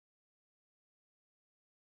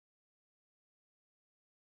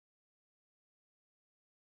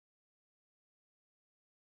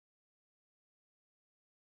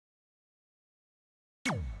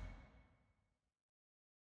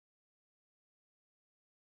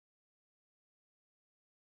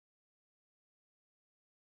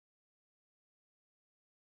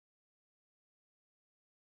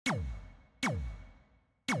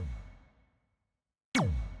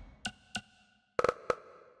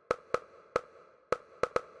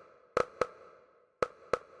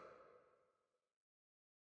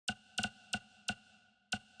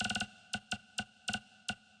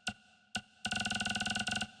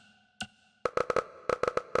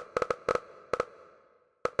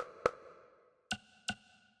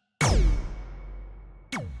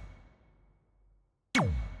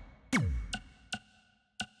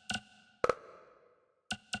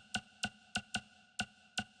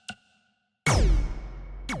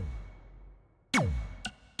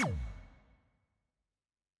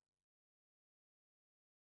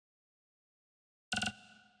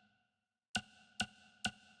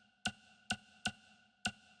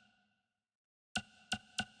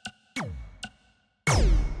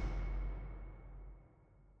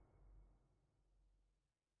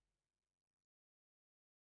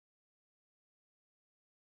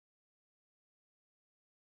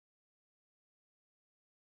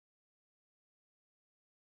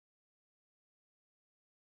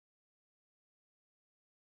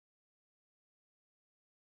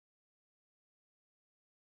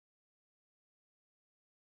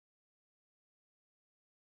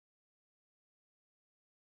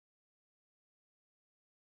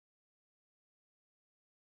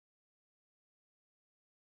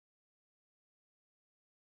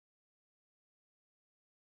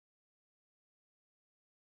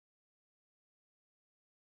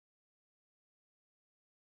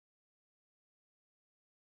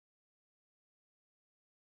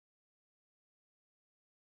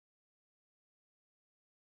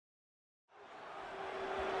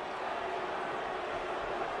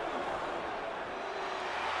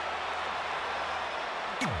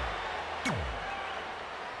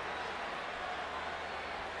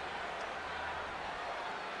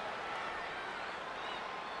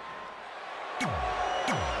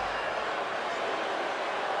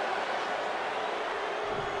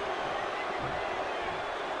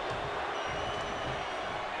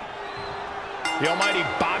The almighty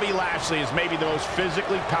Bobby Lashley is maybe the most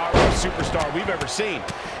physically powerful superstar we've ever seen.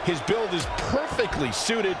 His build is perfectly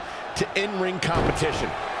suited to in-ring competition.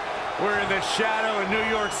 We're in the shadow of New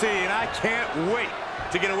York City, and I can't wait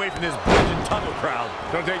to get away from this bridge and tunnel crowd.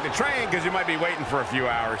 Don't take the train, because you might be waiting for a few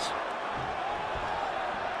hours.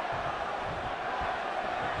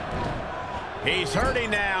 He's hurting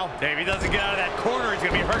now. If he doesn't get out of that corner, he's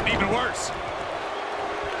going to be hurting even worse.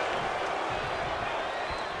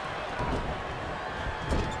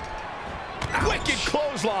 Wicked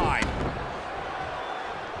clothesline.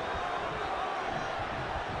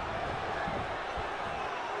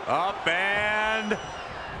 Up and...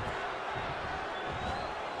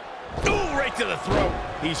 Ooh, right to the throat.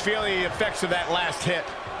 He's feeling the effects of that last hit.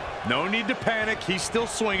 No need to panic. He's still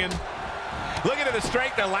swinging. Looking at the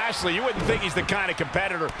strength of Lashley, you wouldn't think he's the kind of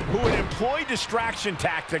competitor who would employ distraction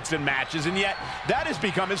tactics in matches, and yet that has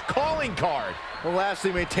become his calling card. Well,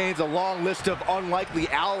 Lashley maintains a long list of unlikely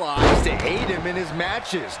allies to aid him in his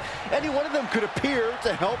matches. Any one of them could appear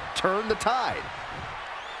to help turn the tide.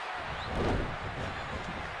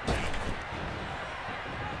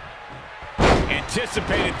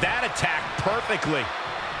 Anticipated that attack perfectly.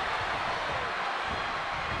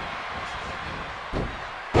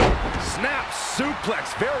 Snap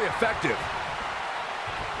suplex, very effective.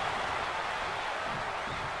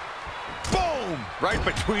 Boom! Right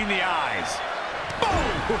between the eyes.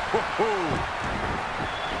 Boom!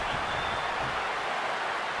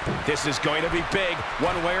 This is going to be big,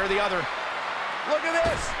 one way or the other. Look at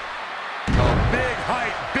this! A big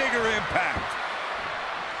height, bigger impact.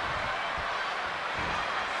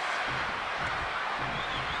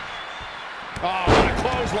 Oh, what a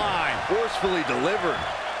clothesline. Forcefully delivered.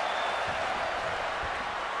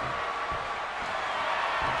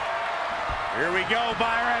 Here we go,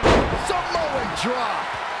 Byron. Samoan drop.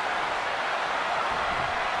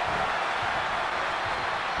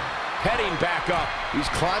 Heading back up. He's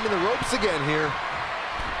climbing the ropes again here.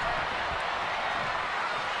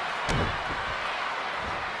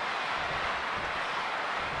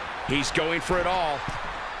 He's going for it all.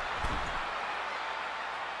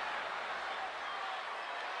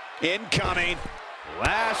 Incoming.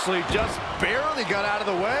 Lashley just barely got out of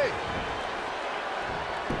the way.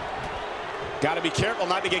 Got to be careful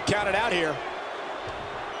not to get counted out here.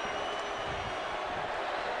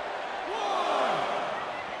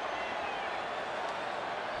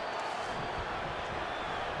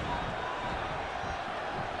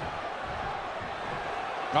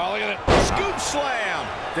 Oh, look at it. Scoop slam.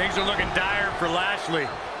 Things are looking dire for Lashley.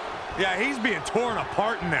 Yeah, he's being torn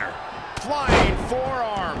apart in there. Flying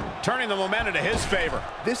forearm, turning the momentum to his favor.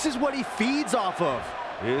 This is what he feeds off of.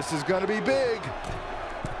 This is going to be big.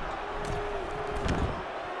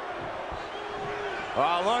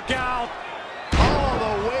 Oh, look out. All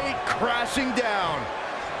the weight crashing down.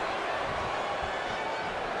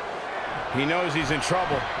 He knows he's in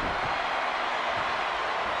trouble.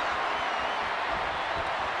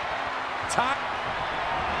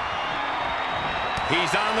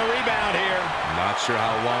 He's on the rebound here. Not sure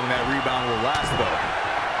how long that rebound will last, though.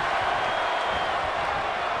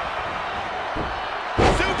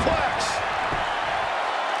 Suplex.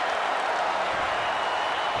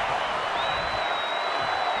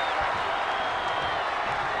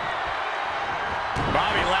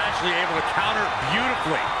 Bobby Lashley able to counter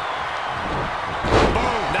beautifully.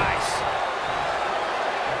 Boom. Nice.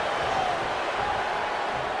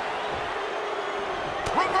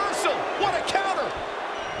 Reversal. What a counter.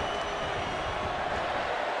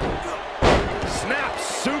 Snap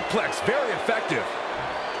suplex, very effective.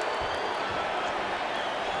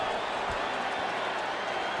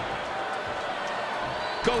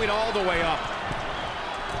 Going all the way up.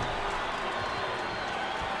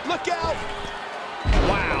 Look out.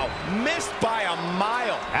 Wow, missed by a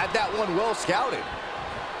mile. Had that one well scouted.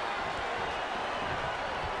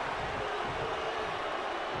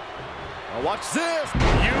 Now watch this.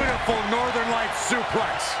 Beautiful Northern Lights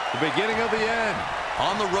suplex. The beginning of the end.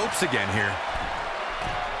 On the ropes again here.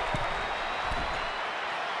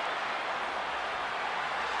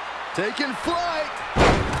 Taking flight.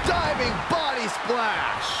 Diving body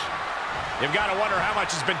splash. You've got to wonder how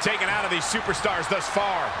much has been taken out of these superstars thus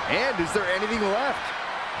far. And is there anything left?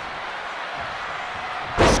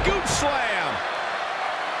 Scoop slam.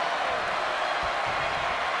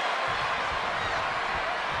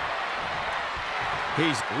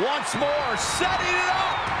 He's once more setting it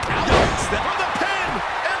up. Alex for the pin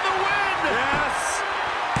and the win. Yes.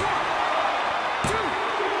 1, 2,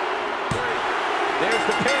 3. There's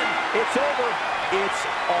the pin. It's over. It's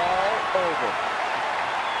all over.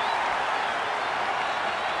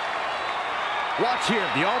 Watch here.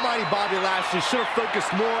 The almighty Bobby Lashley should have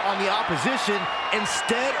focused more on the opposition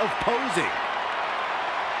instead of posing.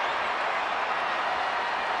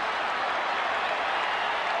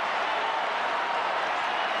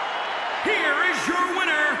 Here is your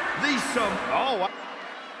winner,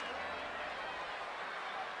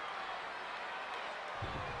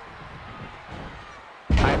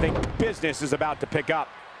 I think business is about to pick up.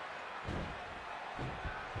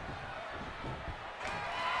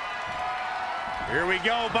 Here we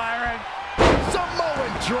go, Byron.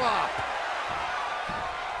 Samoan drop.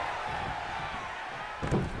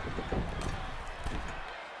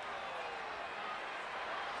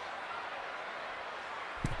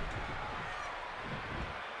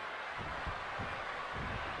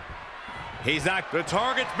 He's not. The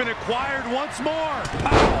target's been acquired once more.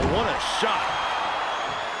 Wow, what a shot.